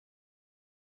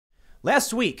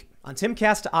Last week on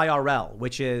Timcast IRL,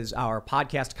 which is our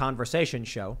podcast conversation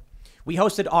show, we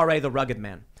hosted R.A. the Rugged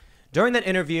Man. During that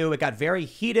interview, it got very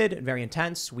heated and very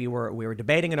intense. We were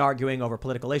debating and arguing over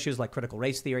political issues like critical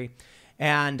race theory.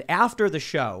 And after the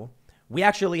show, we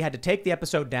actually had to take the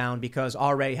episode down because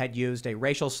R.A. had used a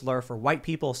racial slur for white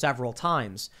people several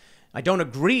times. I don't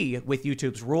agree with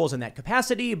YouTube's rules in that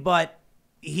capacity, but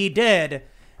he did.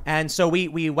 And so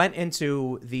we went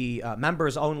into the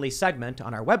members-only segment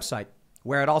on our website,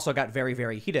 where it also got very,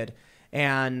 very heated.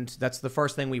 And that's the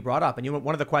first thing we brought up. And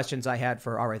one of the questions I had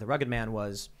for R.A. the Rugged Man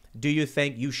was, do you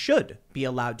think you should be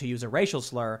allowed to use a racial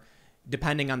slur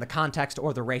depending on the context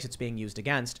or the race it's being used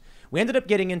against? We ended up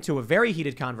getting into a very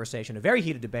heated conversation, a very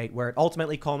heated debate, where it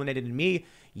ultimately culminated in me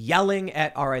yelling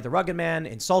at R.A. the Rugged Man,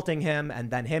 insulting him,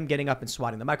 and then him getting up and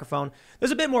swatting the microphone.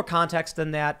 There's a bit more context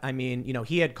than that. I mean,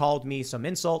 he had called me some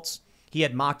insults. He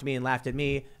had mocked me and laughed at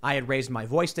me. I had raised my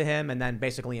voice to him and then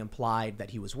basically implied that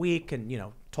he was weak and,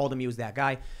 told him he was that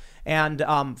guy. And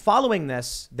following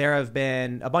this, there have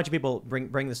been a bunch of people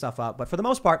bring this stuff up. But for the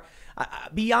most part,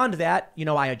 beyond that,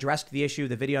 I addressed the issue.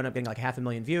 The video ended up getting like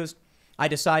 500,000 views. I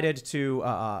decided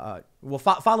to,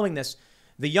 following this,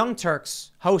 the Young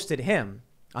Turks hosted him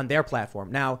on their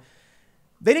platform. Now,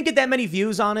 they didn't get that many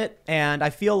views on it. And I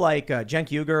feel like Cenk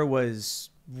Uygur was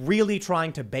really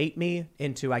trying to bait me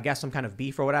into, I guess, some kind of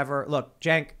beef or whatever. Look,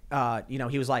 Cenk,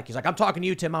 he's like, I'm talking to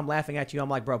you, Tim. I'm laughing at you. I'm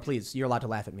like, bro, please, you're allowed to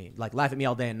laugh at me. Like, laugh at me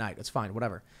all day and night. It's fine,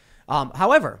 whatever.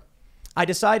 However, I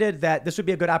decided that this would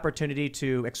be a good opportunity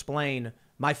to explain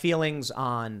my feelings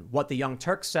on what the Young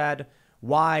Turks said,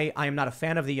 why I am not a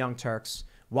fan of the Young Turks,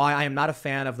 why I am not a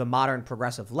fan of the modern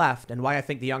progressive left, and why I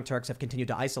think the Young Turks have continued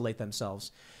to isolate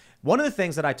themselves. One of the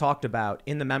things that I talked about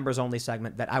in the members-only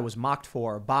segment that I was mocked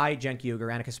for by Cenk Uygur,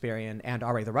 Kasparian, and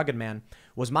R.A. the Rugged Man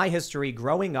was my history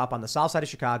growing up on the south side of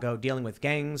Chicago, dealing with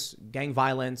gangs, gang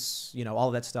violence, all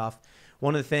of that stuff.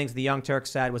 One of the things the Young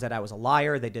Turks said was that I was a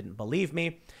liar. They didn't believe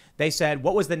me. They said,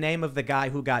 what was the name of the guy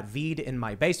who got V'd in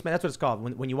my basement? That's what it's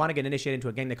called. When you want to get initiated into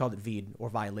a gang, they called it V'd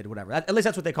or violated, whatever. At least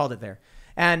that's what they called it there.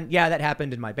 And yeah, that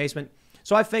happened in my basement.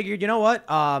 So I figured, you know what?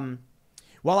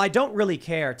 While I don't really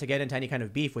care to get into any kind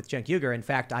of beef with Cenk Uygur, in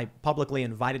fact, I publicly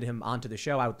invited him onto the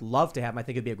show. I would love to have him. I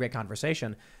think it'd be a great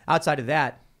conversation. Outside of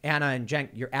that, Anna and Cenk,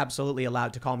 you're absolutely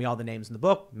allowed to call me all the names in the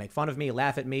book, make fun of me,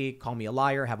 laugh at me, call me a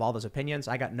liar, have all those opinions.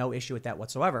 I got no issue with that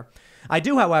whatsoever. I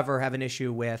do, however, have an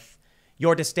issue with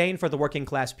your disdain for the working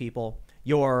class people,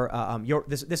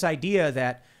 this idea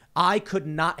that I could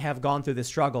not have gone through this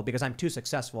struggle because I'm too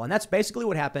successful. And that's basically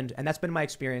what happened, and that's been my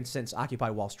experience since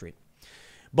Occupy Wall Street.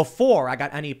 Before I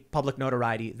got any public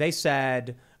notoriety, they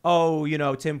said, oh,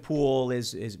 Tim Pool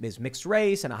is mixed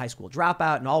race and a high school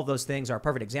dropout, and all of those things are a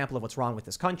perfect example of what's wrong with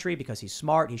this country because he's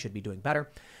smart, he should be doing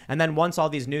better. And then once all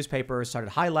these newspapers started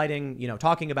highlighting,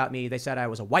 talking about me, they said I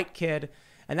was a white kid.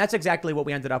 And that's exactly what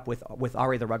we ended up with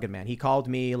R.A. the Rugged Man. He called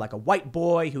me like a white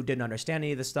boy who didn't understand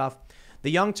any of this stuff. The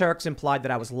Young Turks implied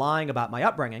that I was lying about my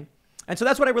upbringing. And so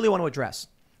that's what I really want to address.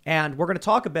 And we're going to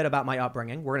talk a bit about my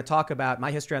upbringing. We're going to talk about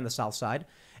my history on the South Side.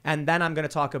 And then I'm going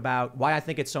to talk about why I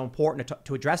think it's so important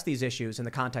to address these issues in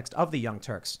the context of the Young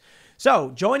Turks. So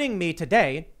joining me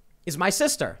today is my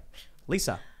sister,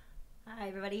 Lisa. Hi,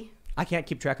 everybody. I can't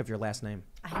keep track of your last name.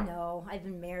 I know. I've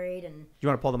been married and... You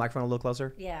want to pull the microphone a little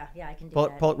closer? Yeah, I can do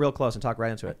that. Pull it real close and talk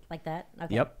right into it. Like that?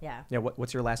 Okay. Yep. Yeah. Yeah,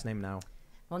 what's your last name now?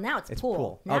 Well, now it's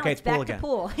Pool. Now Okay, it's Pool back again. to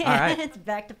Pool. All right. It's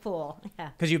back to Pool. Yeah.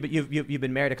 Because you've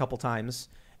been married a couple times.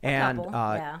 And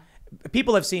yeah.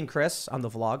 People have seen Chris on the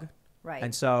vlog. Right.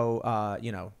 And so,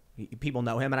 people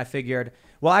know him. And I figured,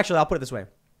 well, actually, I'll put it this way.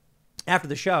 After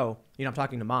the show, I'm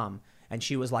talking to Mom. And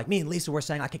she was like, me and Lisa were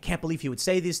saying, I can't believe he would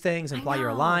say these things and imply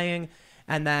you're lying.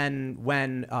 And then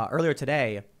when earlier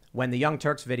today, when the Young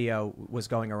Turks video was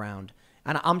going around,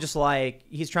 and I'm just like,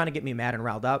 he's trying to get me mad and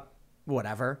riled up.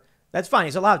 Whatever. That's fine.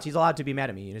 He's allowed to be mad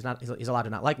at me. He's allowed to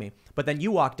not like me. But then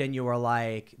you walked in, you were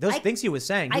like, those things he was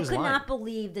saying, he was lying. I could not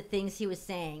believe the things he was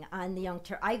saying on the Young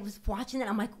Turks. I was watching that.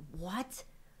 I'm like, what?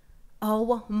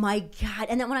 Oh my God.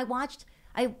 And then when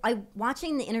I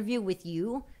watching the interview with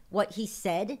you, what he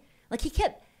said, like he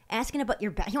kept asking about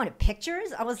your back. He wanted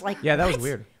pictures. I was like, yeah, that what? was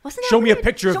weird. Wasn't that Show weird? me a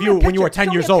picture of you when you were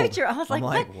 10 years old. I was like,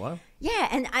 what? Yeah,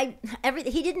 and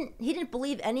he didn't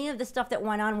believe any of the stuff that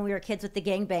went on when we were kids with the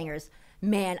gangbangers.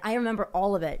 Man, I remember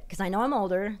all of it because I know I'm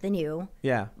older than you.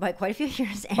 Yeah. By quite a few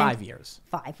years. And 5 years.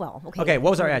 5, well, okay. Okay, what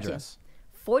was our address?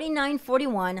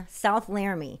 4941 South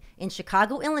Laramie in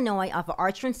Chicago, Illinois, off of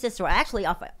Archer and Cicero. Actually,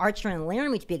 off of Archer and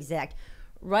Laramie, to be exact.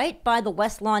 right by the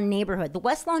West Lawn neighborhood. The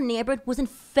West Lawn neighborhood was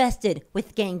infested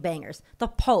with gangbangers. The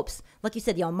Popes, like you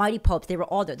said, the almighty Popes, they were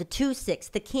all there. The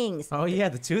 2-6, the Kings. Oh, yeah,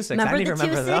 the 2-6. Remember I didn't the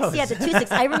even remember 2-6? those. Yeah, the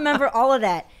 2-6. I remember all of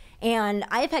that. And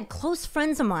I've had close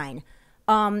friends of mine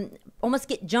almost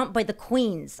get jumped by the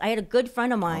Queens. I had a good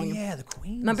friend of mine. Oh, yeah, the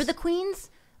Queens. Remember the Queens?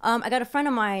 I got a friend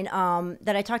of mine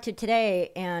that I talked to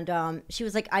today, and she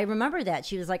was like, I remember that.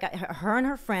 She was like, her and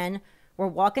her friend were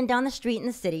walking down the street in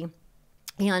the city,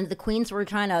 and the Queens were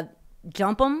trying to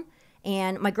jump them.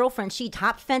 And my girlfriend, she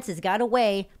topped fences, got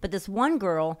away. But this one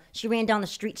girl, she ran down the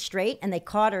street straight, and they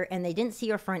caught her, and they didn't see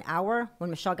her for an hour when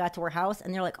Michelle got to her house.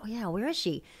 And they're like, oh, yeah, where is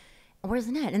she? Where's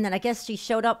Annette? And then I guess she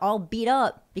showed up all beat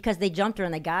up because they jumped her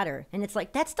and they got her. And it's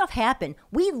like, that stuff happened.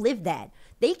 We lived that.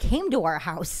 They came to our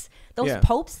house. Those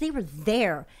Popes, they were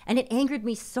there. And it angered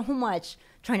me so much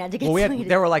trying not to get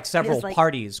there were like several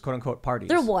parties, quote unquote parties.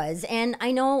 There was. And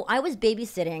I know I was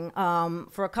babysitting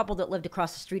for a couple that lived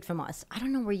across the street from us. I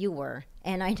don't know where you were.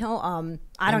 And I know,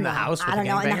 I don't know. I don't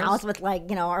know, in the house with like,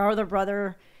 you know, our other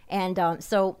brother. And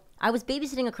so I was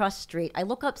babysitting across the street. I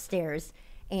look upstairs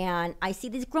and I see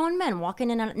these grown men walking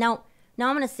in. Now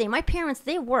I'm going to say my parents,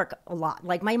 they work a lot.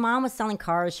 Like my mom was selling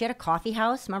cars. She had a coffee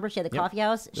house. Remember, she had the coffee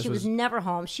house? She was never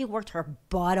home. She worked her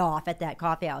butt off at that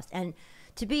coffee house. And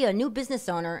to be a new business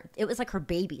owner, it was like her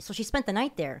baby. So she spent the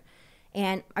night there.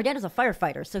 And our dad was a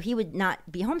firefighter, so he would not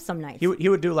be home some nights. He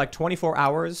would do like 24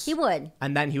 hours. He would.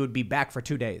 And then he would be back for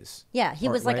 2 days. Yeah, he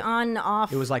was like on,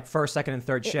 off. It was like first, second, and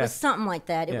third shift. It was something like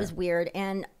that. It was weird.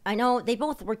 And I know they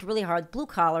both worked really hard. Blue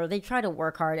collar, they try to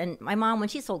work hard. And my mom, when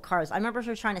she sold cars, I remember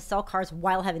her trying to sell cars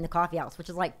while having the coffee house, which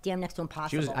is like damn next to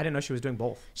impossible. I didn't know she was doing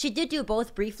both. She did do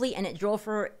both briefly, and it drove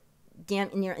her damn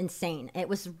near insane. It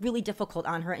was really difficult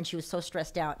on her, and she was so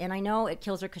stressed out. And I know it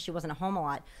kills her because she wasn't at home a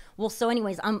lot. Well, so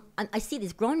anyways, I see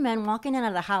these grown men walking in and out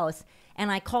of the house,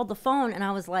 and I called the phone, and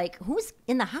I was like, who's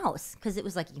in the house? Because it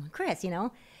was like you and Chris, you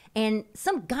know? And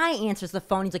some guy answers the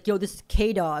phone. He's like, yo, this is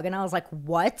K-Dog. And I was like,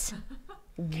 what?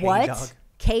 What?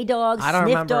 K-Dog,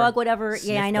 Sniff Dog, whatever.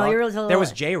 Sniff yeah, I know. Dog. There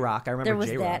was J-Rock. I remember there was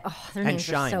J-Rock. That. Oh, their names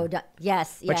were so dumb.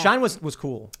 Yes, yeah. But Shine was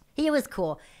cool. He was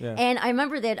cool. Yeah. And I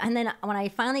remember that. And then when I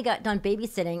finally got done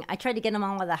babysitting, I tried to get them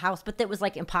all out of the house, but that was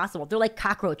like impossible. They're like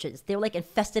cockroaches. They were like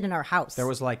infested in our house. There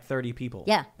was like 30 people.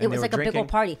 Yeah, it was like a big old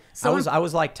party. So I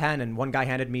was like 10, and one guy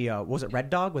handed me, was it Red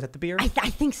Dog? Was that the beer? I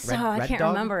think so. I can't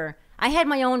remember. I had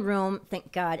my own room,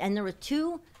 thank God. And there were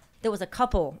two. There was a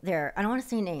couple there. I don't want to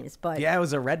say names, but yeah, it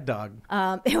was a Red Dog.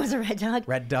 It was a Red Dog.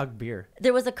 Red Dog beer.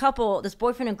 There was a couple, this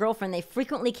boyfriend and girlfriend. They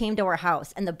frequently came to our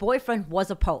house, and the boyfriend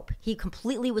was a Pope. He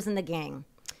completely was in the gang.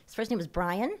 His first name was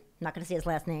Brian. I'm not going to say his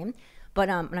last name, but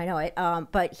and I know it.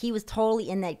 But he was totally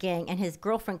in that gang, and his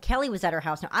girlfriend Kelly was at our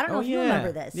house. Now I don't know if you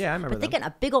remember this. Yeah, I remember. But they got in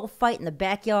a big old fight in the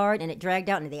backyard, and it dragged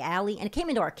out into the alley, and it came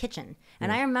into our kitchen.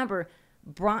 And I remember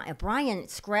Brian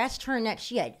scratched her neck.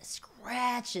 She had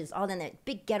scratches all in that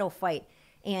big ghetto fight.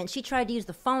 And she tried to use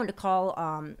the phone to call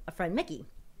a friend, Mickey,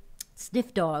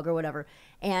 Sniff Dog or whatever.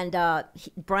 And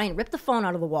Brian ripped the phone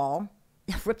out of the wall,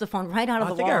 ripped the phone right out of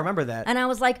the wall. I think I remember that. And I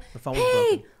was like,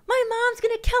 hey, my mom's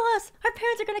going to kill us. Our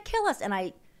parents are going to kill us.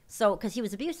 And because he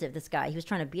was abusive, this guy. He was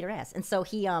trying to beat her ass. And so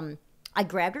I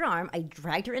grabbed her arm. I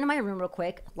dragged her into my room real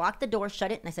quick, locked the door,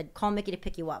 shut it. And I said, call Mickey to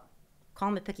pick you up. Call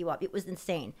him to pick you up. It was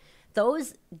insane.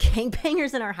 Those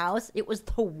gangbangers in our house, it was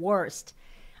the worst.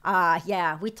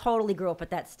 Yeah, we totally grew up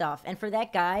with that stuff. And for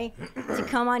that guy to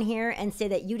come on here and say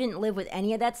that you didn't live with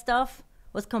any of that stuff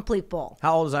was complete bull.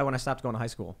 How old was I when I stopped going to high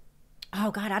school?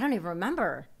 Oh, God, I don't even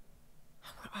remember.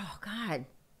 Oh, God.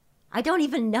 I don't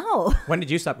even know. When did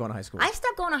you stop going to high school? I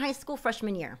stopped going to high school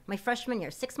freshman year. My freshman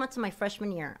year. 6 months of my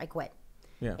freshman year, I quit.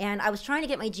 Yeah. And I was trying to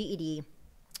get my GED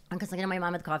because I got my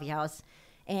mom at the coffee house.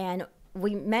 And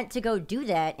we meant to go do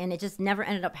that, and it just never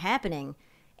ended up happening.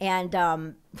 And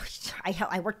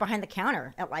I worked behind the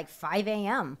counter at like 5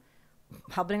 a.m.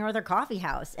 helping her with her coffee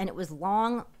house. And it was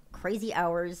long, crazy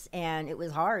hours, and it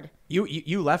was hard.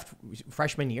 You left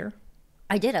freshman year?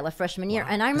 I did. I left freshman year. Wow.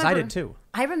 And I remember. I did too.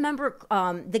 I remember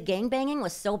the gangbanging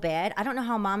was so bad. I don't know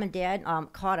how mom and dad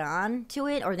caught on to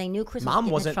it, or they knew Chris was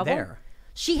getting in trouble. There.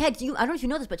 She had, I don't know if you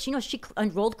know this, but she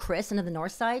enrolled Chris into the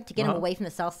north side to get him away from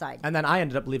the south side. And then I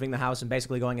ended up leaving the house and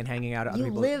basically going and hanging out at other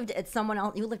people's. You lived at someone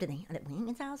else. You lived at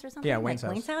Wayne's house or something? Yeah, Wayne's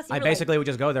house. I basically would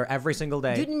just go there every single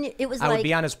day. I would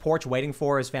be on his porch waiting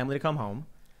for his family to come home.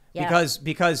 Yeah.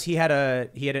 Because he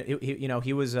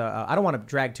was I don't want to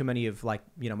drag too many of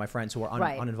my friends who are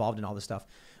uninvolved in all this stuff.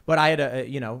 But I had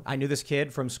I knew this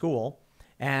kid from school,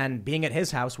 and being at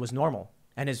his house was normal.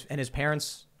 And his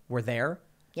parents were there.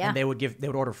 Yeah. And they would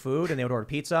order food, and they would order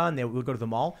pizza, and they would go to the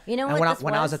mall. You know and what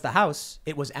when I was at the house,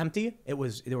 it was empty. There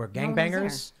were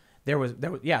gangbangers. there was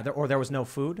there was no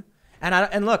food.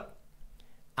 And look,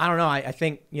 I don't know. I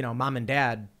think, mom and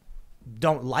dad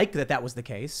don't like that was the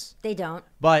case. They don't.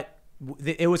 But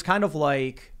it was kind of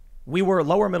like we were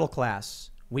lower middle class.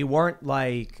 We weren't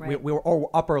like Right. we were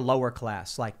upper lower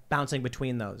class, like bouncing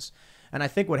between those. And I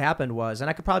think what happened was, and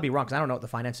I could probably be wrong because I don't know what the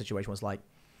finance situation was like.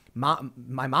 My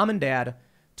mom and dad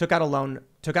took out a loan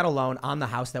on the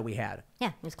house that we had. Yeah,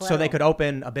 it was So they collateral. could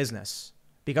open a business,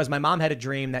 because my mom had a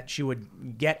dream that she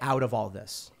would get out of all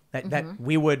this, that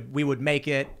we would make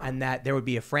it, and that there would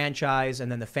be a franchise,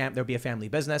 and then there would be a family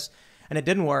business. And it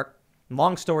didn't work.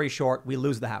 Long story short, we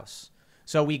lose the house.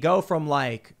 So we go from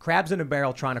like crabs in a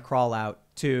barrel trying to crawl out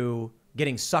to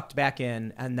getting sucked back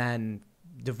in, and then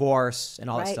divorce and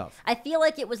all that Right. stuff. I feel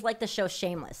like it was like the show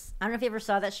Shameless. I don't know if you ever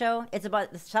saw that show. It's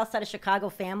about the south side of Chicago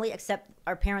family, except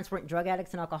our parents weren't drug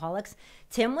addicts and alcoholics.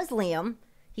 Tim was Liam.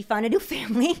 He found a new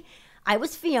family. I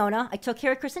was Fiona. I took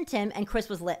care of Chris and Tim, and Chris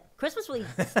was lit. Chris was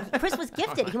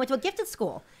gifted. He went to a gifted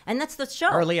school, and that's the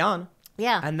show. Early on.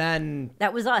 Yeah. And then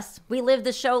That was us. We lived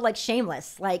the show like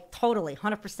Shameless, like totally,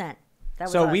 100%. That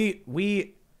was so us.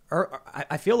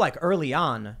 I feel like early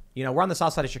on, we're on the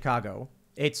south side of Chicago.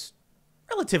 It's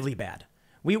relatively bad.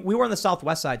 We were on the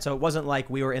southwest side, so it wasn't like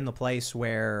we were in the place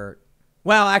where,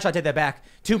 well, actually, I take that back.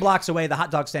 2 blocks away, the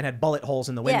hot dog stand had bullet holes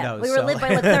in the windows. Yeah, we were lived by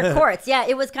Leclerc Courts. Yeah,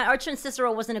 it was kind of, Archer and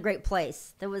Cicero wasn't a great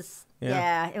place. There was, it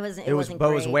wasn't But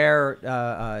great. it was where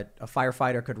a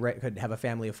firefighter could have a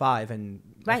family of 5 and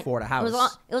afford a house.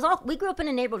 It was all, we grew up in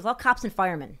a neighborhood with all cops and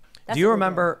firemen. That's Do you what we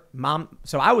remember, Mom?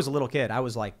 So I was a little kid. I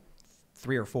was like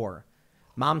 3 or 4.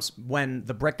 Mom's, when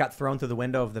the brick got thrown through the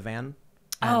window of the van.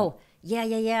 did. Oh,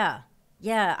 yeah.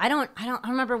 I don't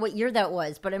remember what year that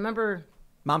was, but I remember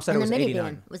Mom said in it was the minivan.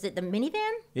 89. Was it the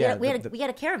minivan? Yeah, we had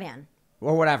a caravan.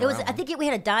 Or whatever. It was. I don't I know. think we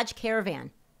had a Dodge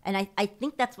Caravan, and I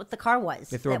think that's what the car was.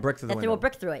 They threw a brick through the They threw window. a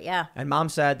brick through it. Yeah. And Mom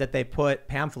said that they put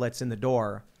pamphlets in the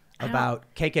door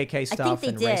about KKK stuff they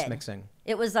and race did. mixing.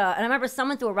 It was. And I remember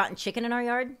someone threw a rotten chicken in our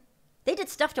yard. They did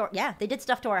stuff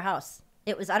to our house.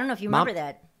 It was. I don't know if you remember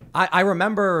that. I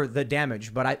remember the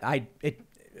damage, but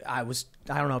I was,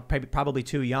 I don't know, probably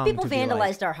too young. People to be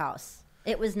vandalized like, our house.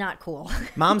 It was not cool.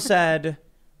 Mom said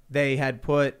they had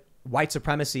put white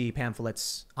supremacy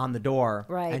pamphlets on the door,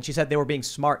 Right. And she said they were being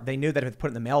smart. They knew that if they put it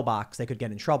in the mailbox, they could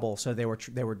get in trouble. So they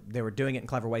were doing it in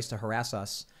clever ways to harass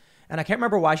us. And I can't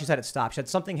remember why she said it stopped. She said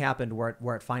something happened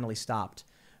where it finally stopped.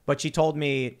 But she told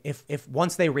me if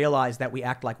once they realize that we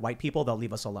act like white people, they'll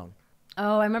leave us alone.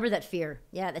 Oh, I remember that fear.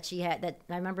 Yeah, that she had. That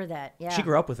I remember that. Yeah. She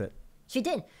grew up with it. She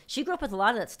did. She grew up with a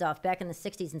lot of that stuff back in the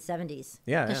 60s and 70s.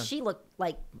 Yeah, Because yeah. she looked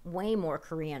like way more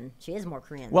Korean. She is more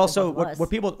Korean. Well, than so both of us. what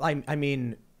people, I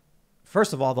mean,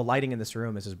 first of all, the lighting in this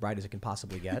room is as bright as it can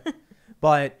possibly get.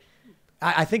 But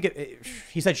I think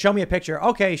he said, show me a picture.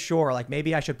 Okay, sure. Like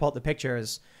maybe I should pull up the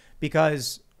pictures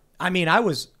because, I mean, I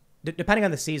was, depending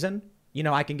on the season,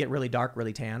 I can get really dark,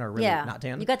 really tan, or really not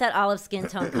tan. You got that olive skin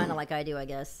tone kind of like I do, I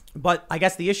guess. But I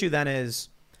guess the issue then is,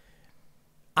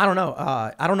 I don't know.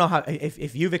 I don't know how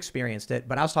if you've experienced it,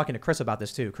 but I was talking to Chris about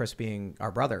this too. Chris being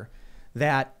our brother,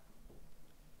 that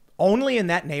only in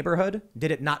that neighborhood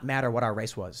did it not matter what our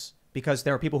race was, because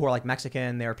there are people who are like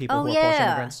Mexican, there are people who are Polish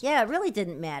immigrants. Yeah, it really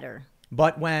didn't matter.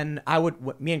 But when I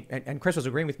would, me and Chris was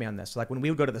agreeing with me on this, like when we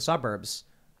would go to the suburbs,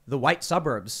 the white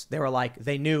suburbs, they were like,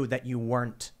 they knew that you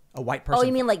weren't a white person. Oh,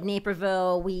 you mean like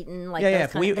Naperville, Wheaton, like Yeah,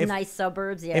 those yeah, the nice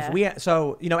suburbs? Yeah. If we,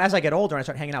 so, as I get older and I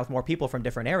start hanging out with more people from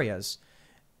different areas,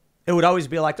 it would always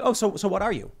be like, oh, so what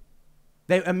are you?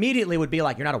 They immediately would be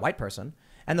like, you're not a white person.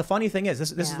 And the funny thing is,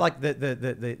 this is like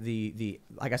the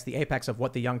I guess the apex of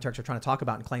what the Young Turks are trying to talk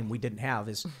about and claim we didn't have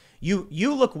is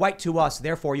you look white to us,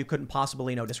 therefore you couldn't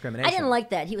possibly know discrimination. I didn't like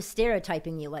that. He was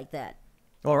stereotyping you like that.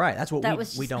 All right, that's what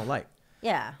we don't like.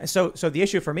 Yeah. And so the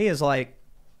issue for me is like,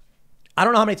 I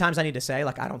don't know how many times I need to say,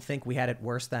 like, I don't think we had it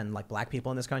worse than like black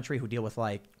people in this country who deal with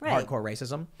like Right. hardcore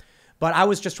racism. But I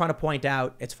was just trying to point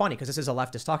out, it's funny because this is a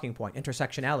leftist talking point,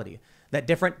 intersectionality, that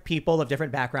different people of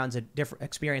different backgrounds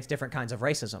experience different kinds of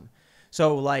racism.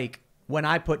 So like when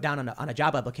I put down on a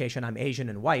job application, I'm Asian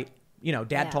and white,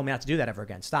 dad told me not to do that ever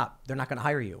again. Stop. They're not going to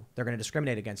hire you. They're going to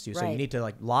discriminate against you. So you Right. need to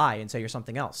like lie and say you're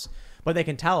something else. But they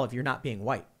can tell if you're not being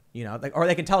white, or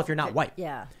they can tell if you're not white.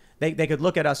 Yeah. They could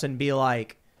look at us and be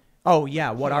like, oh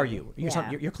yeah, what are you? Yeah.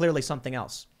 You're clearly something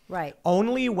else. Right.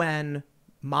 Only when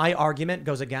my argument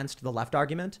goes against the left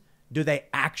argument do they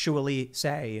actually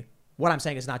say what I'm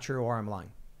saying is not true or I'm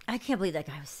lying. I can't believe that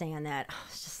guy was saying that. I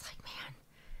was just like, man.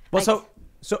 Well,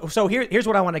 so here's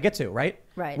what I want to get to, right?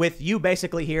 Right. With you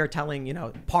basically here telling,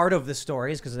 part of the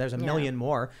stories, because there's a million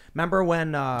more. Remember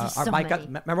when There's so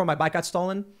remember when my bike got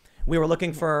stolen? We were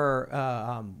looking for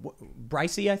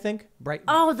Brycey, I think.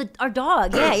 Oh, our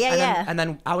dog. Yeah, yeah, And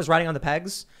then I was riding on the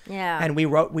pegs. Yeah. And we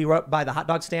wrote by the hot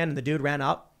dog stand, and the dude ran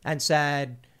up and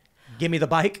said, "Give me the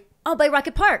bike." Oh, by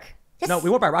Rocket Park. Yes. No, we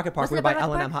weren't by Rocket Park. Wasn't We were it by by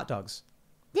Rocket L&M Park? hot dogs.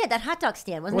 Yeah, that hot dog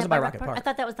stand. Wasn't It wasn't that by Rocket Park. I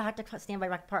thought that was the hot dog stand by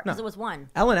Rocket Park because it was one.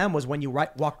 L&M was when you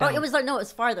walked down. Oh, it was like, no, it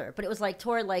was farther, but it was like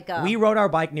toward like. We rode our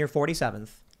bike near 47th.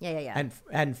 Yeah.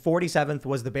 And 47th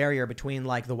was the barrier between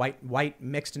like the white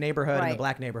mixed neighborhood and the Right.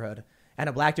 black neighborhood. And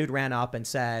a black dude ran up and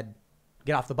said,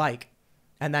 "Get off the bike."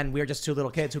 And then we were just two little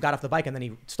kids who got off the bike, and then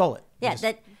he stole it. Yeah,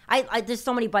 there's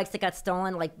so many bikes that got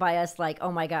stolen like by us. Like,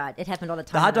 oh my god, it happened all the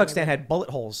time. The hot dog stand had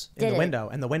bullet holes in Did the it? window,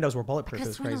 and the windows were bulletproof. It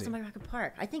was Because when I was crazy. in my Rocket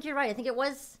Park, I think you're right. I think it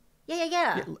was.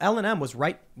 Yeah. L&M was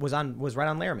right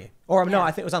on Laramie, or no, Yeah.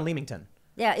 I think it was on Leamington.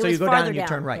 Yeah, it so was you go farther down and you down,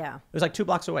 turn right. yeah. It was like 2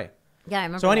 blocks away. Yeah, I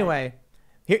remember. So that. anyway,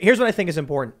 here's what I think is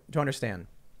important to understand.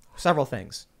 Several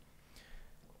things.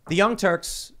 The Young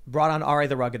Turks brought on R.A.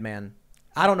 the Rugged Man.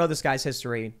 I don't know this guy's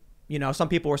history. You know, some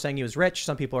people were saying he was rich.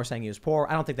 Some people are saying he was poor.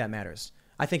 I don't think that matters.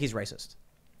 I think he's racist.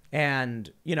 And,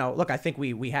 you know, look, I think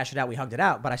we hashed it out. We hugged it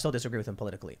out. But I still disagree with him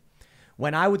politically.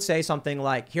 When I would say something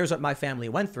like, here's what my family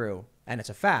went through, and it's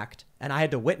a fact, and I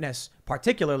had to witness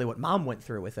particularly what mom went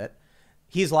through with it,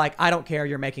 he's like, I don't care.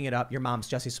 You're making it up. Your mom's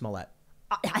Jussie Smollett.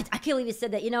 I can't believe he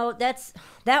said that. You know,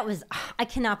 I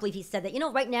cannot believe he said that. You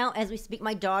know, right now, as we speak,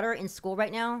 my daughter in school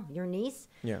right now, your niece,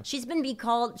 she's been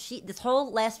this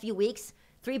whole last few weeks,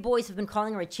 3 boys have been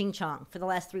calling her a ching chong for the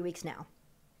last 3 weeks now.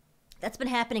 That's been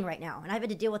happening right now. And I've had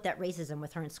to deal with that racism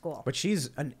with her in school. But she's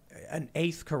an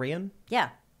 8th Korean? Yeah.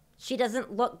 She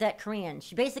doesn't look that Korean.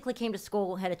 She basically came to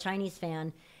school, had a Chinese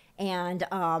fan, and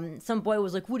some boy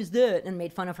was like, "What is that?" and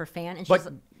made fun of her fan.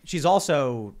 And she's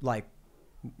also like,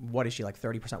 what is she, like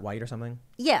 30% white or something?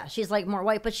 Yeah, she's like more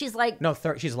white, but she's like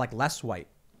she's like less white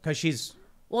because she's.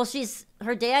 Well,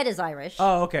 her dad is Irish.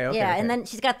 Oh, okay. Yeah, okay. and then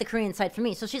she's got the Korean side for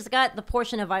me, so she's got the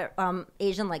portion of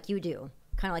Asian like you do,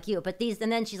 kind of like you. But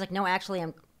and then she's like, no, actually,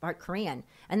 I'm part Korean.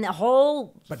 And the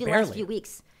whole last few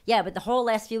weeks. Yeah, but the whole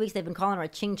last few weeks they've been calling her a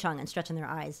ching chong and stretching their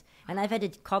eyes, and I've had to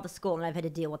call the school and I've had to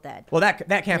deal with that. Well,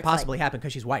 that can't possibly happen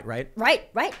because she's white, right?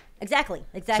 Right, exactly.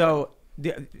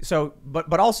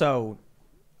 But also,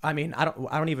 I mean, I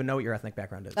don't even know what your ethnic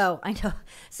background is. Oh, I know.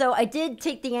 So I did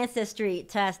take the ancestry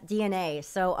test, DNA.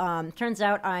 So turns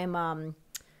out I'm a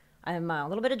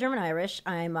little bit of German Irish.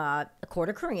 I'm a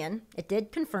quarter Korean. It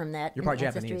did confirm that. You're part in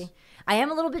ancestry. Japanese. I am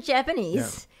a little bit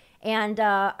Japanese, and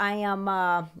I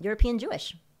am European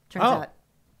Jewish. Turns out.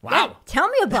 Wow. Yeah, tell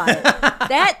me about it.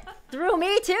 That threw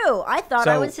me too. I thought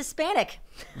I was Hispanic.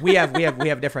 we have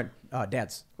different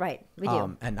dads. Right, we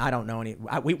do. And I don't know any.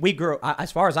 We grew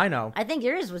as far as I know. I think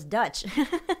yours was Dutch.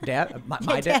 Dad,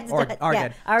 my dad, or Dutch. our Yeah,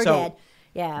 dad. our So dad.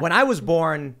 Yeah. When I was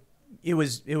born, it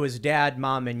was dad,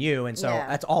 mom, and you, and so Yeah.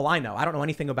 that's all I know. I don't know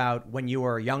anything about when you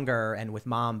were younger and with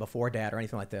mom before dad or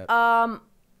anything like that.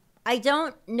 I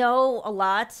don't know a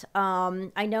lot.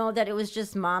 I know that it was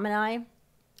just mom and I,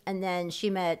 and then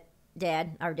she met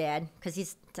dad, our dad, because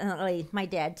he's technically my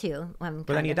dad too. But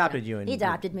then he adopted you. He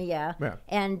adopted me, yeah.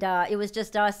 And it was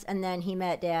just us, and then he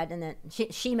met dad, and then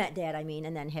she met dad,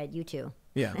 and then had you two.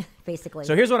 Yeah. Basically.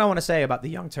 So here's what I want to say about the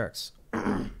Young Turks.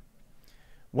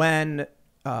 When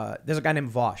there's a guy named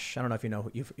Vosh. I don't know if you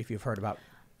know if you've heard about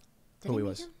who he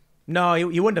was. No,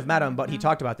 you wouldn't have met him, but he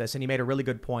talked about this, and he made a really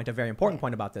good point, a very important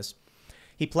point about this.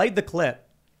 He played the clip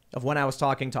of when I was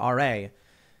talking to RA.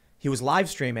 He was live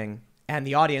streaming, and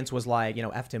the audience was like,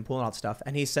 F Tim Pool and all that stuff.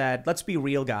 And he said, let's be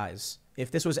real, guys.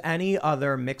 If this was any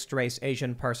other mixed race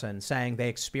Asian person saying they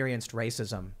experienced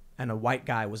racism and a white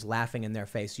guy was laughing in their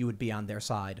face, you would be on their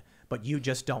side. But you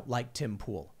just don't like Tim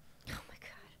Pool. Oh, my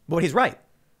God. But he's right.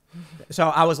 So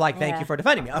I was like, thank you for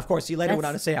defending me. Of course, he later went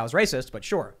on to say I was racist, but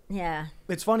sure. Yeah.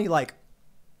 It's funny, like,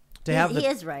 to have He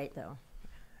is right, though.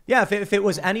 Yeah, if it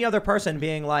was any other person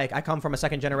being like, I come from a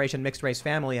second-generation mixed-race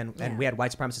family and we had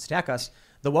white supremacists attack us,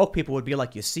 the woke people would be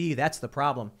like, you see, that's the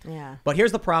problem. Yeah. But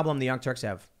here's the problem the Young Turks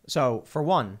have. So, for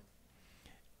one,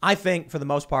 I think, for the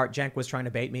most part, Cenk was trying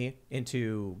to bait me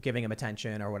into giving him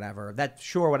attention or whatever.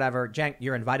 Whatever. Cenk,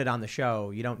 you're invited on the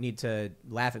show. You don't need to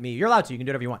laugh at me. You're allowed to. You can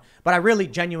do whatever you want. But I really,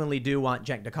 genuinely do want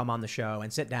Cenk to come on the show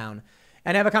and sit down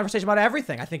and have a conversation about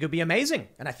everything. I think it would be amazing.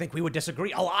 And I think we would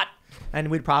disagree a lot. And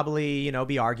we'd probably,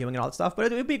 be arguing and all that stuff.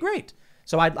 But it would be great.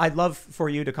 So I'd love for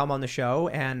you to come on the show.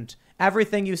 And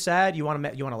everything you said, you want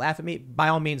to laugh at me, by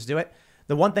all means do it.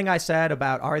 The one thing I said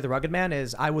about Ari the Rugged Man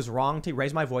is I was wrong to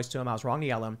raise my voice to him. I was wrong to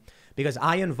yell him because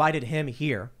I invited him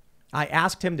here. I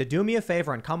asked him to do me a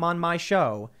favor and come on my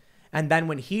show. And then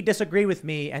when he disagreed with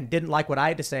me and didn't like what I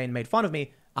had to say and made fun of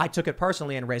me, I took it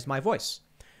personally and raised my voice.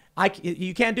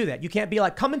 You can't do that. You can't be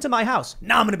like, come into my house.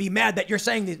 Now I'm going to be mad that you're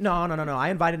saying these. No. I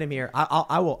invited him here.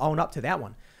 I will own up to that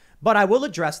one. But I will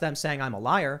address them saying I'm a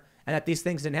liar and that these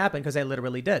things didn't happen because they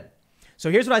literally did. So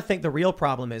here's what I think the real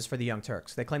problem is for the Young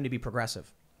Turks. They claim to be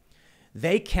progressive.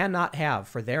 They cannot have,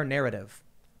 for their narrative,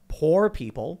 poor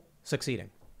people succeeding.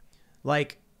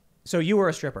 Like, so you were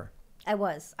a stripper. I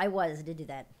was. I did do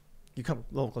that. You come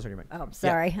a little closer to your mic. Oh,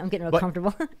 sorry. Yeah. I'm getting real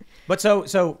comfortable. But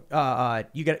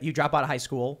you drop out of high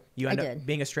school. You end up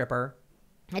being a stripper.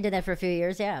 I did that for a few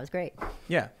years. Yeah, it was great.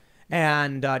 Yeah.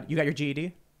 And you got your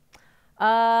GED?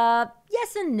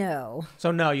 Yes and no.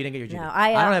 So no, you didn't get your GED. No,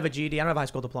 I don't have a GED. I don't have a high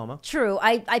school diploma. True.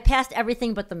 I passed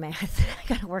everything but the math. I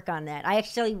got to work on that. I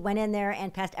actually went in there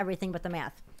and passed everything but the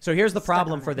math. So here's the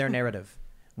problem for their narrative.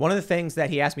 One of the things that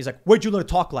he asked me is like, where'd you learn to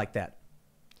talk like that?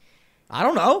 I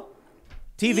don't know.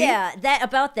 TV. Yeah,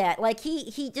 about that. Like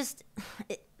he just,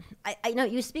 I know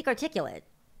you speak articulate.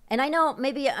 And I know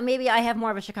maybe I have more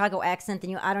of a Chicago accent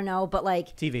than you. I don't know. But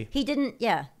like TV. He didn't.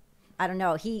 Yeah. I don't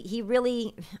know. He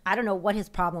really, I don't know what his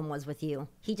problem was with you.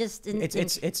 He just didn't.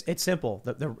 It's simple.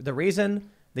 The reason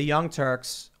the Young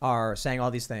Turks are saying all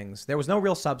these things, there was no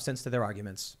real substance to their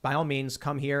arguments. By all means,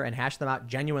 come here and hash them out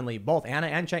genuinely. Both Anna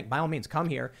and Cenk, by all means, come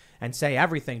here and say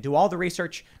everything. Do all the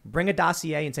research. Bring a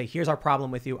dossier and say, here's our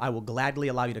problem with you. I will gladly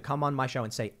allow you to come on my show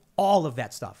and say all of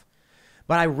that stuff.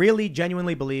 But I really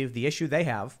genuinely believe the issue they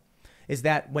have is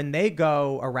that when they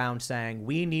go around saying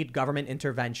we need government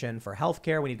intervention for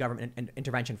healthcare, we need government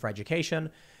intervention for education,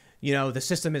 the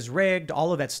system is rigged,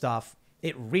 all of that stuff,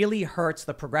 it really hurts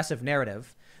the progressive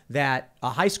narrative that a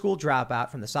high school dropout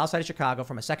from the south side of Chicago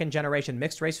from a second generation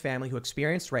mixed race family who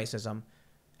experienced racism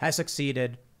has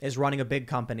succeeded, is running a big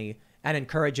company and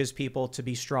encourages people to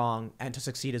be strong and to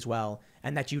succeed as well.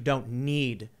 And that you don't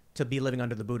need to be living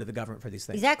under the boot of the government for these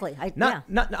things. Exactly. I'm not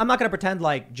going to pretend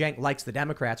like Cenk likes the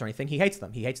Democrats or anything. He hates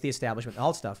them. He hates the establishment and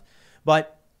all stuff.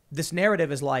 But this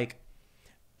narrative is like,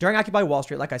 during Occupy Wall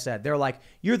Street, like I said, they're like,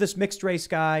 you're this mixed race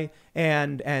guy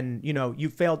and you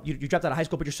failed, you dropped out of high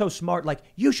school, but you're so smart. Like,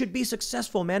 you should be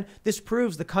successful, man. This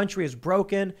proves the country is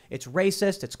broken. It's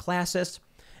racist. It's classist.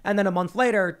 And then a month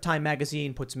later, Time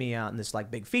Magazine puts me out in this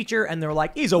like big feature. And they're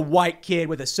like, he's a white kid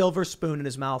with a silver spoon in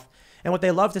his mouth. And what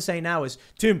they love to say now is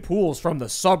Tim Pool's from the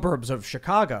suburbs of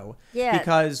Chicago. Yeah.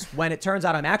 Because when it turns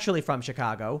out I'm actually from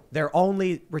Chicago, their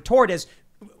only retort is,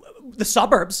 the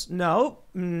suburbs. No,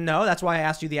 that's why I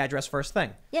asked you the address first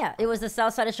thing. Yeah, it was the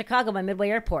south side of Chicago by Midway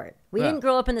Airport. We didn't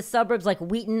grow up in the suburbs like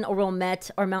Wheaton or Wilmette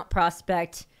or Mount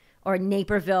Prospect or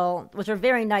Naperville, which are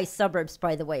very nice suburbs,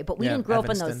 by the way. But we didn't grow up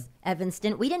in those.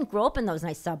 Evanston. We didn't grow up in those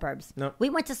nice suburbs. No. We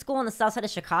went to school on the south side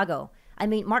of Chicago. I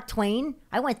mean, Mark Twain,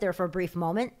 I went there for a brief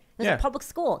moment. It was a public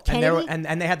school. Kennedy,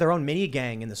 and they had their own mini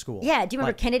gang in the school. Yeah, do you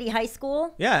remember Kennedy High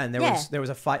School? Yeah, and there was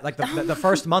a fight. Like the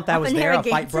first month I was there, a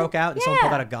fight broke out and someone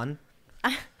pulled out a gun.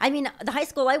 I mean, the high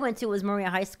school I went to was Maria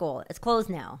High School. It's closed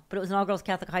now, but it was an all-girls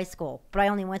Catholic high school. But I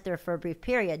only went there for a brief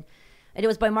period. And it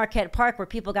was by Marquette Park where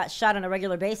people got shot on a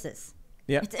regular basis.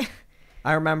 Yeah.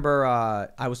 I remember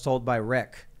I was told by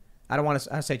Rick, I don't want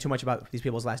to say too much about these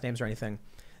people's last names or anything,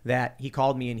 that he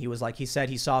called me and he said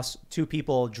he saw two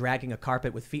people dragging a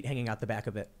carpet with feet hanging out the back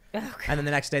of it. Oh, and then the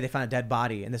next day they found a dead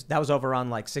body. And that was over on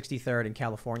like 63rd in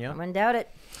California. I wouldn't doubt it.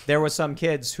 There was some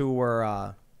kids who were,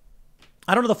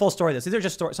 I don't know the full story of this. These are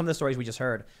just some of the stories we just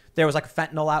heard. There was like a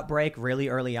fentanyl outbreak really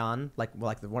early on, like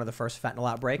one of the first fentanyl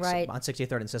outbreaks on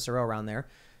 63rd and Cicero around there.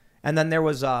 And then there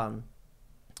was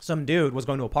some dude was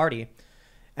going to a party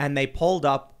and they pulled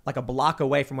up like a block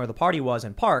away from where the party was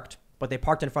and parked. But they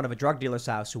parked in front of a drug dealer's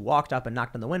house who walked up and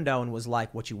knocked on the window and was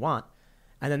like, what you want?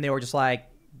 And then they were just like,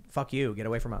 fuck you, get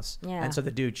away from us. Yeah. And so the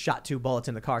dude shot 2 bullets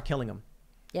in the car, killing him.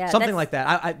 Yeah, something like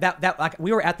that. Like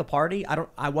we were at the party.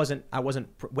 I wasn't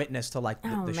witness to like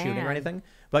the shooting or anything.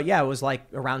 But yeah, it was like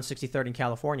around 63rd in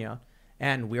California.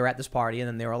 And we were at this party and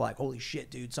then they were like, holy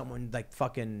shit, dude, someone like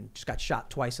fucking just got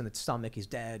shot twice in the stomach. He's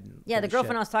dead. Yeah, the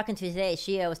girlfriend I was talking to today,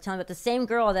 she was telling me about the same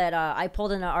girl that I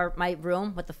pulled into my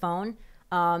room with the phone.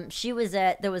 She was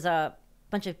there was a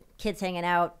bunch of kids hanging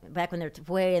out back when they're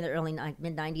way in the early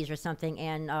mid 90s or something.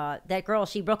 And that girl,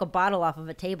 she broke a bottle off of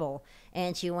a table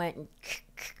and she went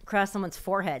across someone's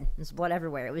forehead. There's blood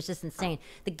everywhere. It was just insane.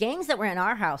 The gangs that were in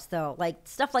our house, though, like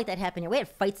stuff like that happened. We had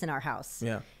fights in our house.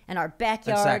 Yeah. In our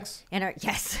backyard. And sex.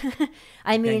 Yes.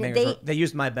 I mean, they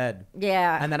used my bed.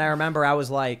 Yeah. And then I remember I was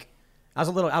like,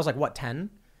 what, 10?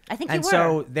 I think and you were.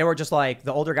 So they were just like,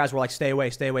 the older guys were like, stay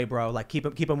away, bro. Like, keep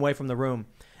him away from the room.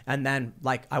 And then,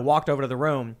 like, I walked over to the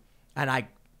room, and I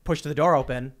pushed the door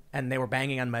open, and they were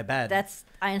banging on my bed.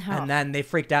 I know. And then they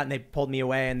freaked out, and they pulled me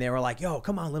away, and they were like, yo,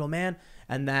 come on, little man.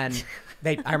 And then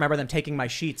I remember them taking my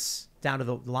sheets down to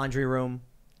the laundry room,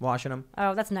 washing them.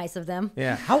 Oh, that's nice of them.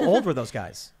 Yeah. How old were those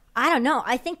guys? I don't know.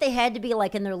 I think they had to be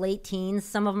like in their late teens.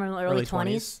 Some of them in their early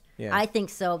 20s. Yeah. I think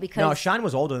so because No, Shine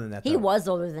was older than that. he though. was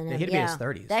older than him. He'd be in his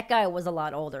 30s. That guy was a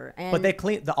lot older. And But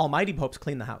the almighty popes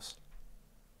cleaned the house.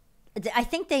 I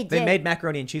think they did. They made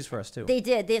macaroni and cheese for us too. They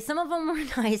did. Some of them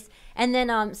were nice, and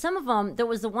then some of them. There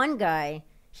was the one guy.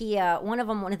 One of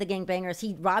the gangbangers.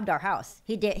 He robbed our house.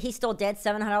 He stole Dad's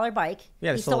 $700 bike.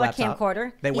 Yeah, they he stole stole a our laptop.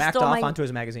 camcorder. They He whacked stole off my- onto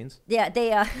his magazines. Yeah,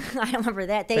 they. I don't remember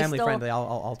that. They Family stole, friendly.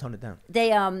 I'll tone it down.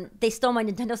 They stole my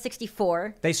Nintendo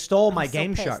 64. They stole my so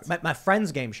Game pissed. Shark. My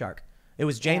friend's Game Shark. It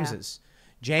was James's.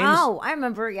 James Oh, I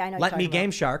remember. Yeah, I know. let me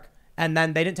Game Shark, and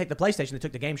then they didn't take the PlayStation. They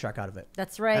took the Game Shark out of it.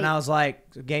 That's right. And I was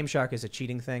like, Game Shark is a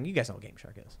cheating thing. You guys know what Game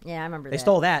Shark is. Yeah, I remember. They that.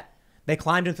 stole that. They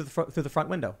climbed in through the front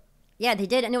window. Yeah, they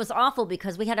did, and it was awful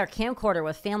because we had our camcorder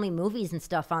with family movies and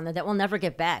stuff on there that we'll never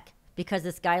get back because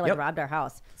this guy Yep. robbed our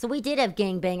house. So we did have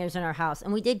gangbangers in our house,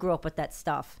 and we did grow up with that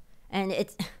stuff. And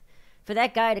it's for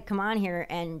that guy to come on here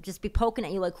and just be poking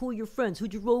at you like, "Who are your friends?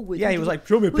 Who'd you roll with?" Yeah, Who'd he was you- like,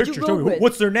 "Show me a who'd you picture. Show roll me with?"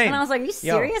 what's their name." And I was like, "Are you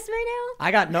Yo. serious right now?"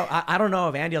 I don't know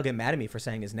if Andy will get mad at me for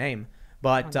saying his name,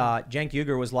 but Cenk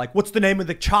Uygur was like, "What's the name of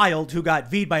the child who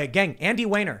got V'd by a gang?" Andy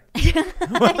Weiner.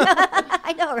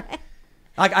 I know, right?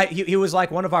 Like he was like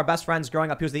one of our best friends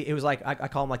growing up. He was like I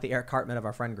call him like the Eric Cartman of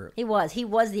our friend group. He was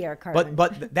the Eric Cartman.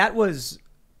 But that was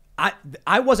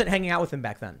I wasn't hanging out with him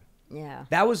back then. yeah.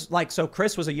 That was like, so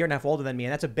Chris was a year and a half older than me,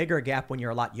 and that's a bigger gap when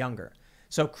you're a lot younger.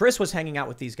 So Chris was hanging out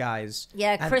with these guys.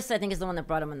 Yeah, and- Chris, I think, is the one that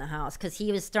brought him in the house because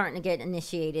he was starting to get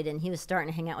initiated and he was starting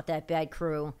to hang out with that bad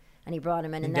crew, and he brought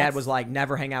him in. And And Dad that's, was like,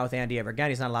 never hang out with Andy ever again.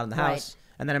 He's not allowed in the Right. house.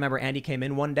 And then I remember Andy came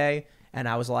in one day, and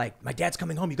I was like, my dad's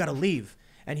coming home. You got to leave.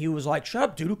 And he was like, shut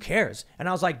up, dude. Who cares? And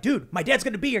I was like, dude, my dad's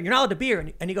going to be here, and you're not allowed to be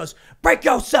here. And he goes, break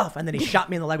yourself. And then he shot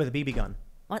me in the leg with a BB gun.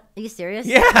 What? Are you serious?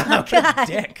 Yeah, Oh, what a God.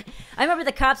 dick. I remember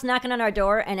the cops knocking on our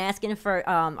door and asking for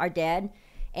our dad,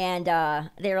 and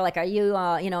they were like, "Are you,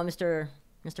 Mr.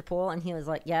 Poole?" And he was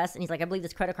like, "Yes." And he's like, "I believe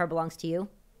this credit card belongs to you."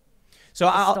 So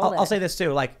stole I'll that. say this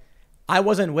too. Like, I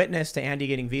wasn't witness to Andy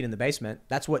getting V'd in the basement.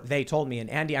 That's what they told me. And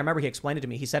Andy, I remember he explained it to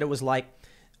me. He said it was like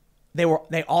they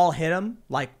all hit him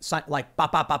like bop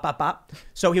bop bop bop bop.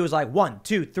 So he was like 1,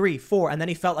 2, 3, 4, and then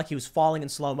he felt like he was falling in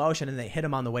slow motion, and they hit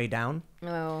him on the way down.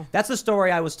 Oh, That's the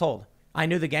story I was told. I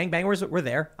knew the gangbangers were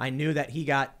there. I knew that he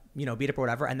got beat up or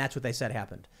whatever, and that's what they said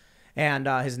happened. And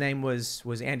his name was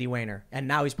Andy Weiner, and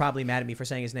now he's probably mad at me for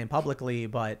saying his name publicly,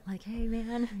 but. like, hey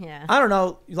man, yeah. I don't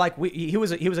know. Like he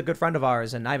was a good friend of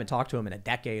ours, and I haven't talked to him in a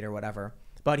decade or whatever.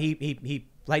 But he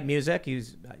liked music.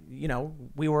 He's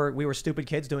we were stupid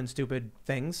kids doing stupid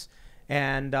things,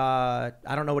 and I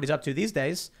don't know what he's up to these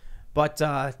days. But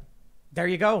there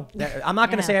you go. I'm not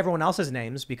going to Yeah. say everyone else's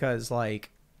names because like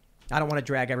I don't want to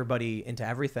drag everybody into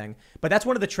everything. But that's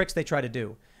one of the tricks they try to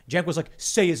do. Cenk was like,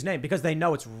 say his name, because they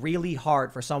know it's really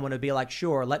hard for someone to be like,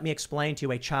 sure, let me explain to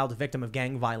you a child victim of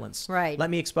gang violence. Right. Let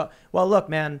me explain. Well, look,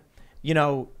 man,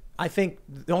 I think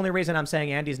the only reason I'm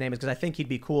saying Andy's name is because I think he'd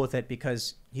be cool with it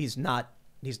because he's not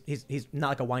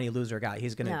like a whiny loser guy.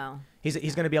 He's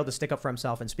gonna be able to stick up for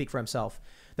himself and speak for himself.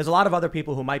 There's a lot of other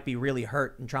people who might be really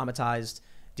hurt and traumatized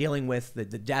dealing with the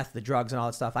death, the drugs, and all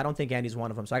that stuff. I don't think Andy's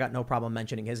one of them, so I got no problem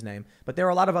mentioning his name. But there are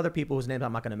a lot of other people whose names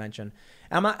I'm not going to mention.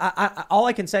 And all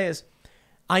I can say is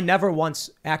I never once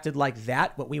acted like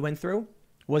that. What we went through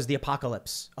was the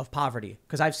apocalypse of poverty,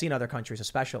 because I've seen other countries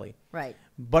especially. Right.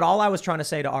 But all I was trying to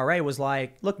say to RA was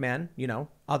like, look, man,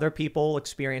 other people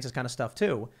experience this kind of stuff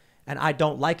too. And I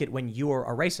don't like it when you're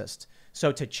a racist.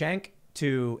 So to Cenk,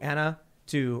 to Anna,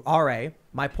 to RA,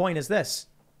 my point is this.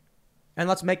 And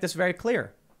let's make this very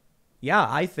clear. Yeah,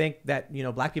 I think that,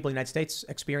 black people in the United States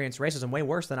experience racism way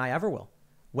worse than I ever will.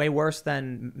 Way worse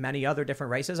than many other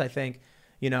different races. I think,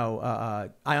 I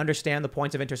understand the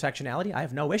points of intersectionality. I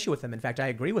have no issue with them. In fact, I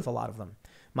agree with a lot of them.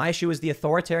 My issue is the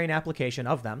authoritarian application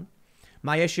of them.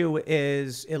 My issue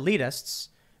is elitists,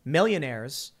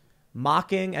 millionaires,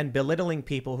 mocking and belittling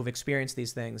people who've experienced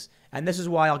these things. And this is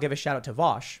why I'll give a shout out to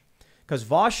Vosh. Because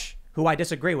Vosh, who I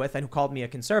disagree with and who called me a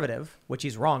conservative, which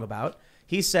he's wrong about,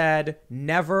 he said,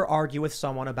 never argue with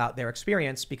someone about their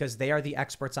experience because they are the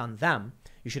experts on them.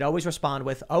 You should always respond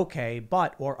with okay,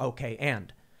 but, or okay,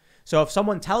 and. So if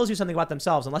someone tells you something about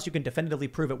themselves, unless you can definitively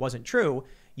prove it wasn't true,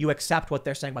 you accept what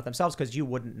they're saying about themselves because you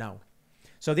wouldn't know.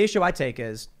 So the issue I take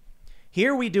is,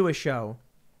 here we do a show,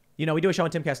 we do a show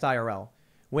on Timcast IRL,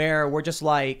 where we're just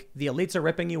like, the elites are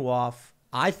ripping you off.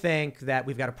 I think that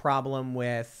we've got a problem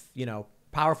with,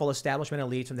 powerful establishment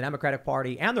elites from the Democratic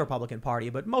Party and the Republican Party,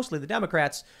 but mostly the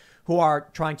Democrats, who are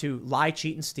trying to lie,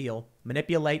 cheat, and steal,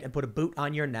 manipulate, and put a boot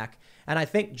on your neck. And I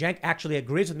think Cenk actually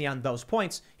agrees with me on those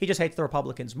points. He just hates the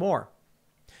Republicans more.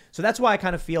 So that's why I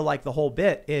kind of feel like the whole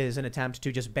bit is an attempt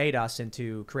to just bait us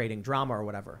into creating drama or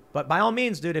whatever. But by all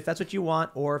means, dude, if that's what you want,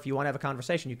 or if you want to have a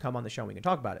conversation, you come on the show and we can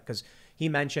talk about it. Because he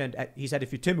said,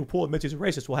 if Tim Pool admits he's a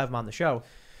racist, we'll have him on the show.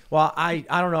 Well, I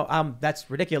don't know. That's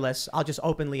ridiculous. I'll just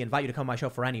openly invite you to come on my show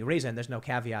for any reason. There's no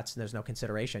caveats and there's no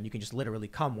consideration. You can just literally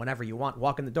come whenever you want.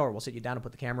 Walk in the door. We'll sit you down and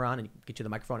put the camera on and get you the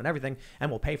microphone and everything, and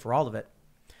we'll pay for all of it.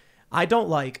 I don't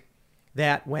like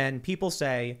that when people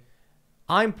say,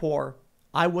 I'm poor,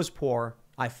 I was poor,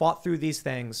 I fought through these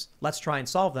things, let's try and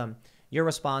solve them. Your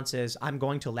response is, I'm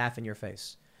going to laugh in your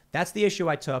face. That's the issue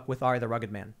I took with Ari the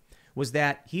Rugged Man, was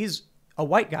that he's a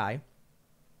white guy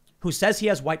who says he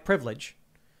has white privilege.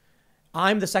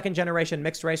 I'm the second generation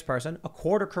mixed race person, a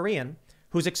quarter Korean,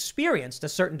 who's experienced a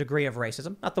certain degree of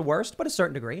racism, not the worst, but a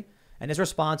certain degree. And his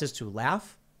response is to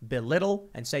laugh, belittle,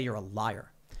 and say you're a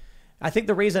liar. I think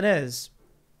the reason is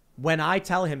when I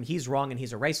tell him he's wrong and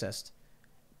he's a racist,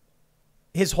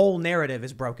 his whole narrative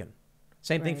is broken.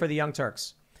 Same thing for the Young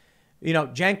Turks. You know,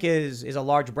 Cenk is a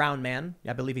large brown man.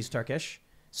 I believe he's Turkish.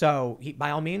 So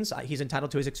by all means, he's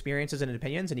entitled to his experiences and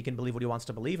opinions, and he can believe what he wants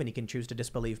to believe, and he can choose to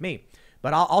disbelieve me.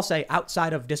 But I'll say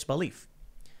outside of disbelief,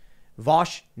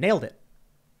 Vosh nailed it.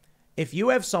 If you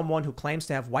have someone who claims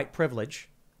to have white privilege,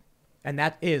 and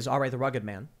that is Ari the Rugged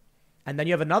Man, and then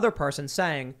you have another person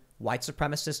saying white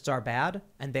supremacists are bad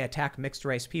and they attack mixed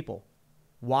race people,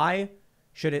 why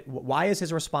is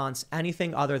his response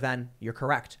anything other than, you're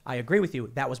correct, I agree with you,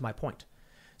 that was my point?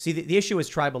 See, the issue is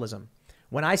tribalism.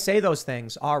 When I say those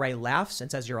things, RA laughs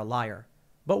and says you're a liar.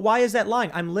 But why is that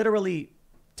lying? I'm literally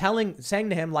saying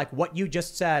to him, like, what you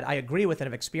just said, I agree with and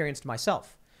have experienced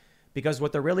myself. Because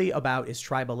what they're really about is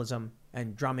tribalism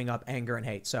and drumming up anger and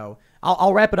hate. So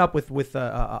I'll wrap it up with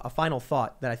a final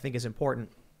thought that I think is important.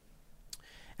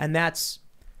 And that's,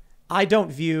 I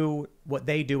don't view what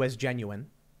they do as genuine.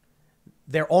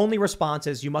 Their only response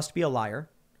is, you must be a liar.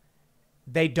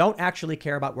 They don't actually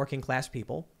care about working class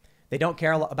people. They don't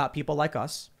care about people like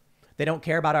us. They don't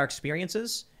care about our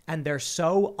experiences. And they're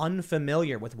so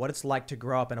unfamiliar with what it's like to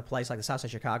grow up in a place like the southside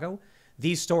Chicago.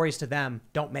 These stories to them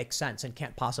don't make sense and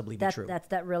can't possibly be true.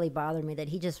 That really bothered me, that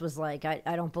he just was like, I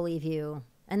don't believe you.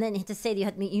 And then to say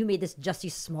that you made this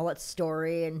Jussie Smollett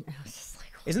story. And I was just like,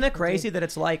 isn't it crazy that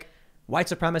it's like white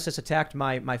supremacists attacked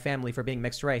my family for being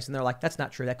mixed race? And they're like, that's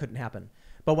not true. That couldn't happen.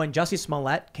 But when Jussie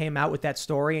Smollett came out with that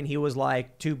story and he was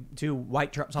like, two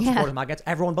white Trump supporters, my guys,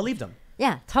 everyone believed him.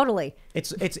 Yeah, totally.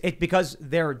 It's because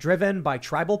they're driven by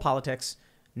tribal politics,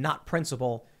 not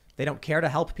principle. They don't care to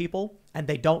help people, and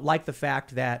they don't like the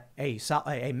fact that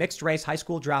a mixed race high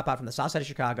school dropout from the south side of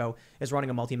Chicago is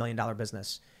running a multi-million-dollar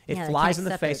business. It flies in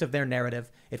the face of their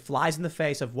narrative. It flies in the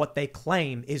face of what they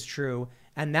claim is true.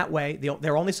 And that way,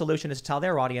 their only solution is to tell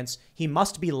their audience, he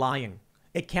must be lying.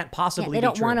 It can't possibly be true.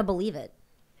 They don't want to believe it.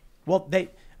 Well,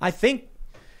 I think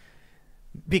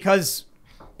because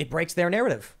it breaks their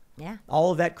narrative. Yeah.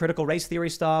 All of that critical race theory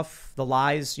stuff, the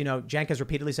lies, Cenk has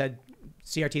repeatedly said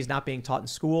CRT is not being taught in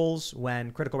schools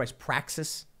when critical race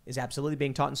praxis is absolutely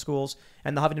being taught in schools.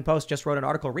 And the Huffington Post just wrote an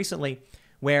article recently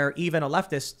where even a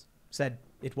leftist said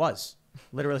it was.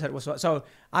 Literally said it was. So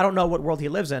I don't know what world he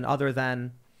lives in other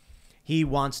than he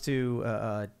wants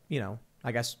to,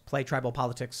 I guess, play tribal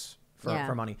politics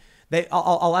for money.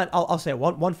 I'll say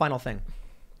one final thing.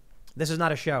 This is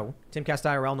not a show, Timcast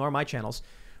IRL, nor my channels,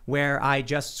 where I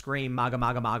just scream MAGA,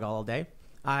 MAGA, MAGA all day.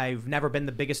 I've never been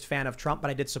the biggest fan of Trump,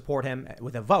 but I did support him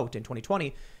with a vote in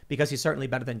 2020 because he's certainly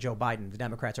better than Joe Biden. The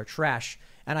Democrats are trash.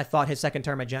 And I thought his second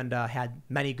term agenda had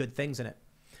many good things in it.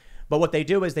 But what they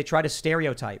do is they try to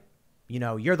stereotype.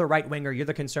 You're the right winger, you're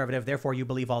the conservative, therefore you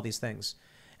believe all these things.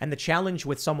 And the challenge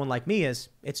with someone like me is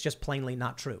it's just plainly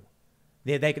not true.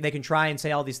 They can try and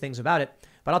say all these things about it.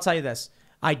 But I'll tell you this.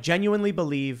 I genuinely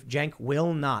believe Cenk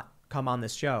will not come on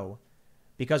this show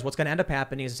because what's going to end up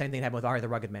happening is the same thing that happened with Ari the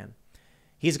Rugged Man.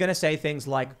 He's going to say things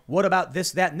like, what about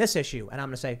this, that, and this issue? And I'm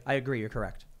going to say, I agree, you're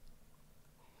correct.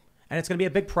 And it's going to be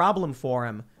a big problem for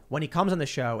him when he comes on the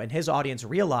show and his audience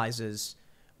realizes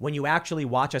when you actually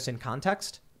watch us in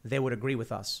context, they would agree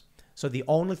with us. So the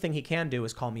only thing he can do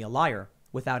is call me a liar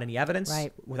without any evidence,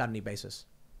 without any basis.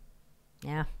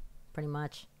 Yeah, pretty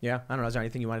much. Yeah, I don't know. Is there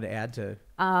anything you wanted to add to?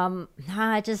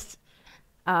 I just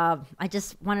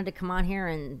wanted to come on here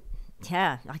and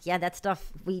that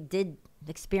stuff, we did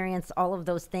experience all of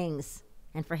those things,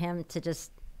 and for him to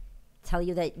just tell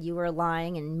you that you were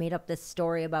lying and made up this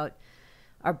story about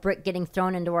our brick getting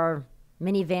thrown into our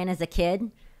minivan as a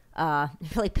kid, it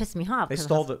really pissed me off. They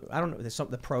stole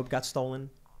the probe got stolen.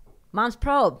 Mom's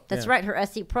probe. That's Yeah. right, her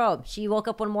SC probe. She woke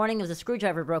up one morning, there was a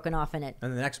screwdriver broken off in it.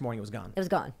 And the next morning it was gone. It was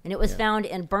gone. And it was found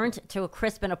and burnt to a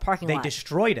crisp in a parking They lot.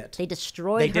 destroyed it. They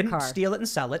destroyed They her didn't car. steal it and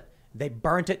sell it. They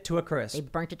burnt it to a crisp. They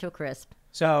burnt it to a crisp.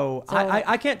 So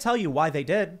I can't tell you why they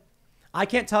did. I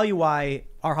can't tell you why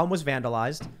our home was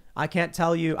vandalized. I can't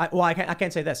tell you. I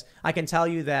can't say this. I can tell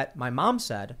you that my mom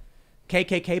said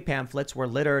KKK pamphlets were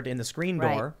littered in the screen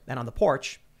door and on the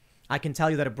porch. I can tell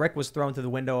you that a brick was thrown through the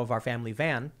window of our family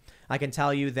van. I can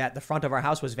tell you that the front of our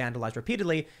house was vandalized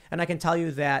repeatedly. And I can tell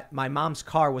you that my mom's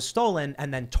car was stolen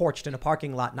and then torched in a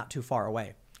parking lot not too far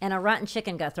away. And a rotten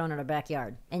chicken got thrown in our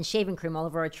backyard. And shaving cream all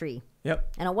over our tree.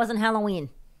 Yep. And it wasn't Halloween.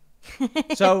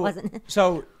 So, It wasn't.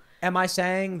 So am I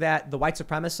saying that the white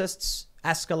supremacists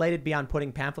escalated beyond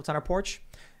putting pamphlets on our porch?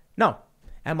 No.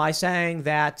 Am I saying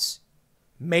that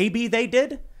maybe they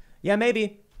did? Yeah,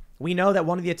 maybe. We know that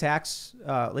one of the attacks,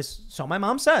 at least so my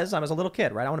mom says, I was a little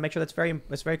kid, right? I want to make sure that's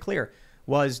very clear,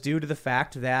 was due to the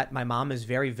fact that my mom is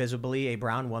very visibly a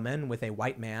brown woman with a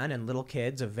white man and little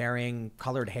kids of varying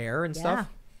colored hair and stuff.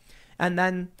 And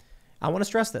then I want to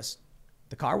stress this.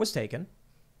 The car was taken.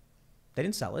 They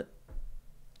didn't sell it.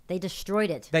 They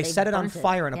destroyed it. They set it on burnt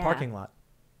fire in a parking lot.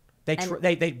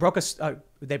 They broke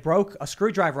a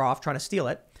screwdriver off trying to steal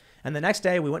it. And the next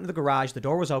day we went into the garage. The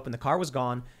door was open. The car was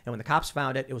gone. And when the cops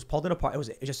found it, it was pulled in apart. It was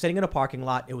just sitting in a parking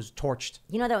lot. It was torched.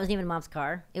 You know, that wasn't even Mom's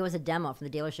car. It was a demo from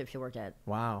the dealership she worked at.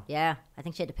 Wow. Yeah. I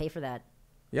think she had to pay for that.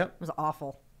 Yep. It was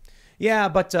awful. Yeah,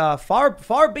 but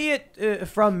far be it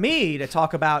from me to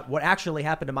talk about what actually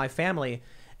happened to my family.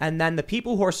 And then the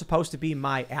people who are supposed to be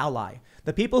my ally,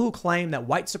 the people who claim that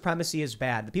white supremacy is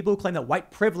bad, the people who claim that white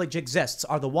privilege exists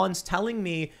are the ones telling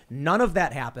me none of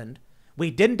that happened. We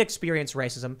didn't experience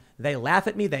racism. They laugh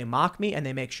at me, they mock me, and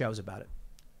they make shows about it.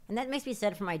 And that makes me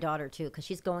sad for my daughter, too, because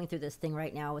she's going through this thing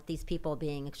right now with these people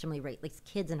being extremely like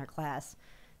kids in her class.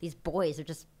 These boys are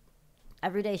just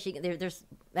every day she's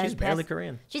barely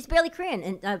Korean. She's barely Korean,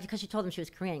 and because she told them she was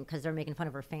Korean because they're making fun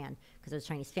of her fan because it was a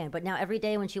Chinese fan. But now every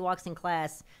day when she walks in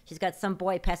class, she's got some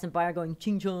boy passing by her going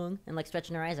ching chong and like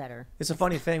stretching her eyes at her. It's a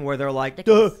funny thing where they're like,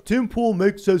 Tim Pool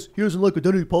says he doesn't like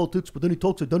identity politics, but then he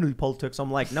talks identity politics.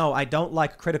 I'm like, no, I don't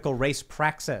like critical race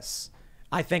praxis.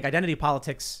 I think identity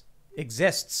politics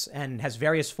exists and has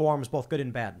various forms, both good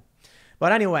and bad.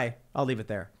 But anyway, I'll leave it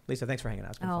there. Lisa, thanks for hanging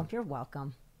out. It's been fun. You're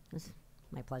welcome. It's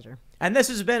my pleasure. And this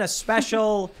has been a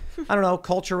special, I don't know,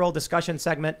 cultural discussion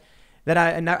segment that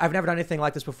I've never done anything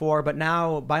like this before. But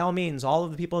now, by all means, all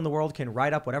of the people in the world can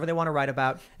write up whatever they want to write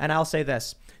about. And I'll say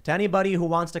this to anybody who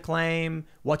wants to claim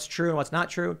what's true and what's not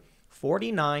true.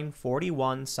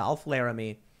 4941 South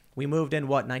Laramie. We moved in,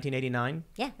 1989?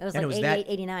 Yeah, it was And like 88,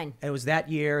 89. It was that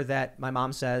year that my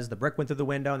mom says the brick went through the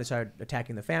window and they started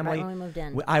attacking the family. Right when we moved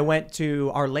in. I went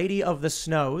to Our Lady of the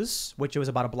Snows, which was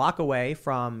about a block away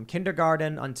from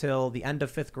kindergarten until the end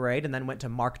of 5th grade, and then went to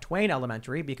Mark Twain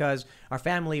Elementary because our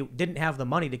family didn't have the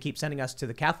money to keep sending us to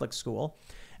the Catholic school.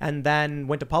 And then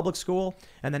went to public school.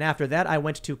 And then after that, I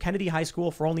went to Kennedy High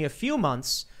School for only a few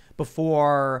months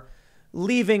before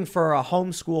leaving for a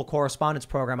homeschool correspondence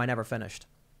program I never finished.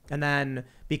 And then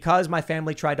because my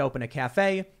family tried to open a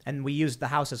cafe and we used the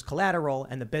house as collateral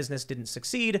and the business didn't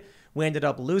succeed, we ended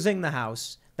up losing the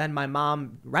house. Then my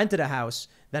mom rented a house.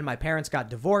 Then my parents got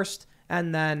divorced.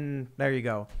 And then there you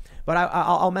go. But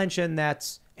I'll mention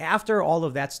that after all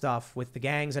of that stuff with the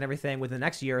gangs and everything, within the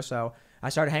next year or so, I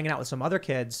started hanging out with some other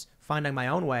kids, finding my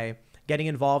own way, getting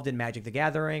involved in Magic the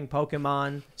Gathering,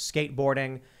 Pokemon,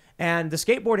 skateboarding. And the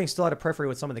skateboarding still had a periphery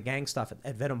with some of the gang stuff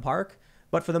at Vidham Park.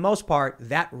 But for the most part,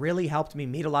 that really helped me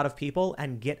meet a lot of people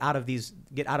and get out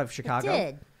of Chicago. It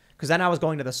did. Because then I was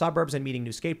going to the suburbs and meeting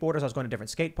new skateboarders. I was going to different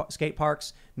skate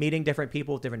parks, meeting different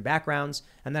people with different backgrounds.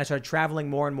 And then I started traveling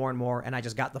more and more and more. And I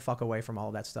just got the fuck away from all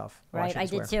of that stuff. Right, I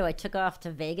did too. I took off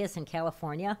to Vegas and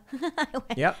California.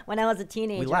 Yep. When I was a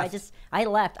teenager, left. I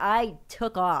left. I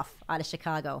took off out of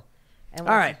Chicago. All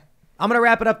right, I'm gonna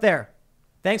wrap it up there.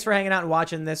 Thanks for hanging out and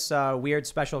watching this weird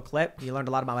special clip. You learned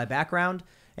a lot about my background.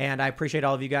 And I appreciate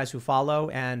all of you guys who follow.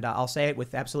 And I'll say it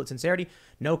with absolute sincerity.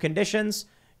 No conditions.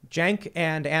 Cenk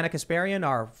and Anna Kasparian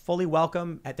are fully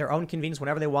welcome at their own convenience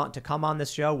whenever they want to come on this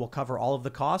show. We'll cover all of the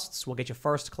costs. We'll get you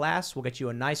first class. We'll get you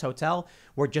a nice hotel.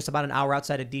 We're just about an hour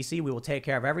outside of D.C. We will take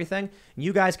care of everything. And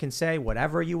you guys can say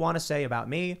whatever you want to say about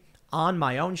me on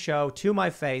my own show to my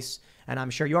face. And I'm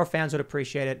sure your fans would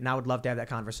appreciate it. And I would love to have that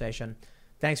conversation.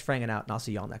 Thanks for hanging out. And I'll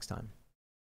see you all next time.